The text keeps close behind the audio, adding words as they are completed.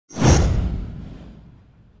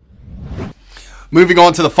Moving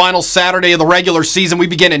on to the final Saturday of the regular season, we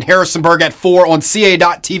begin in Harrisonburg at 4 on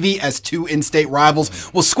CA.TV as two in-state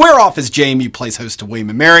rivals will square off as JMU plays host to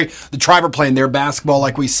William & Mary. The Tribe are playing their basketball,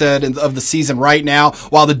 like we said, of the season right now,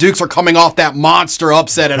 while the Dukes are coming off that monster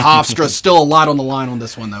upset at Hofstra. Still a lot on the line on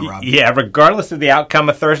this one, though, Rob. Yeah, regardless of the outcome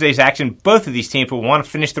of Thursday's action, both of these teams will want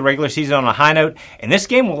to finish the regular season on a high note, and this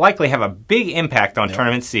game will likely have a big impact on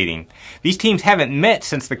tournament seeding. These teams haven't met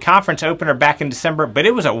since the conference opener back in December, but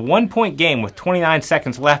it was a one-point game with 29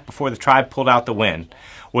 seconds left before the Tribe pulled out the win.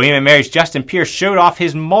 William & Mary's Justin Pierce showed off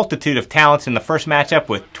his multitude of talents in the first matchup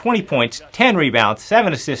with 20 points, 10 rebounds,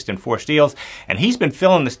 7 assists, and 4 steals, and he's been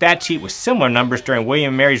filling the stat sheet with similar numbers during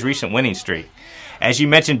William & Mary's recent winning streak. As you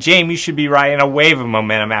mentioned, JMU should be riding a wave of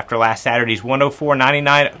momentum after last Saturday's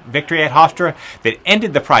 104-99 victory at Hofstra that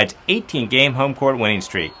ended the Pride's 18-game home court winning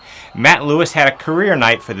streak. Matt Lewis had a career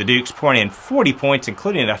night for the Dukes, pouring in 40 points,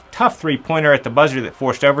 including a tough three-pointer at the buzzer that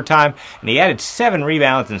forced overtime, and he added 7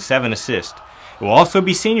 rebounds and 7 assists. It will also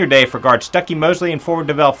be senior day for guard Stuckey Mosley and forward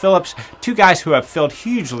DeVell Phillips, two guys who have filled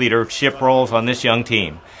huge leadership roles on this young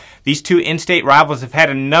team. These two in-state rivals have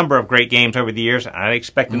had a number of great games over the years, and I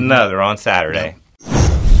expect another on Saturday.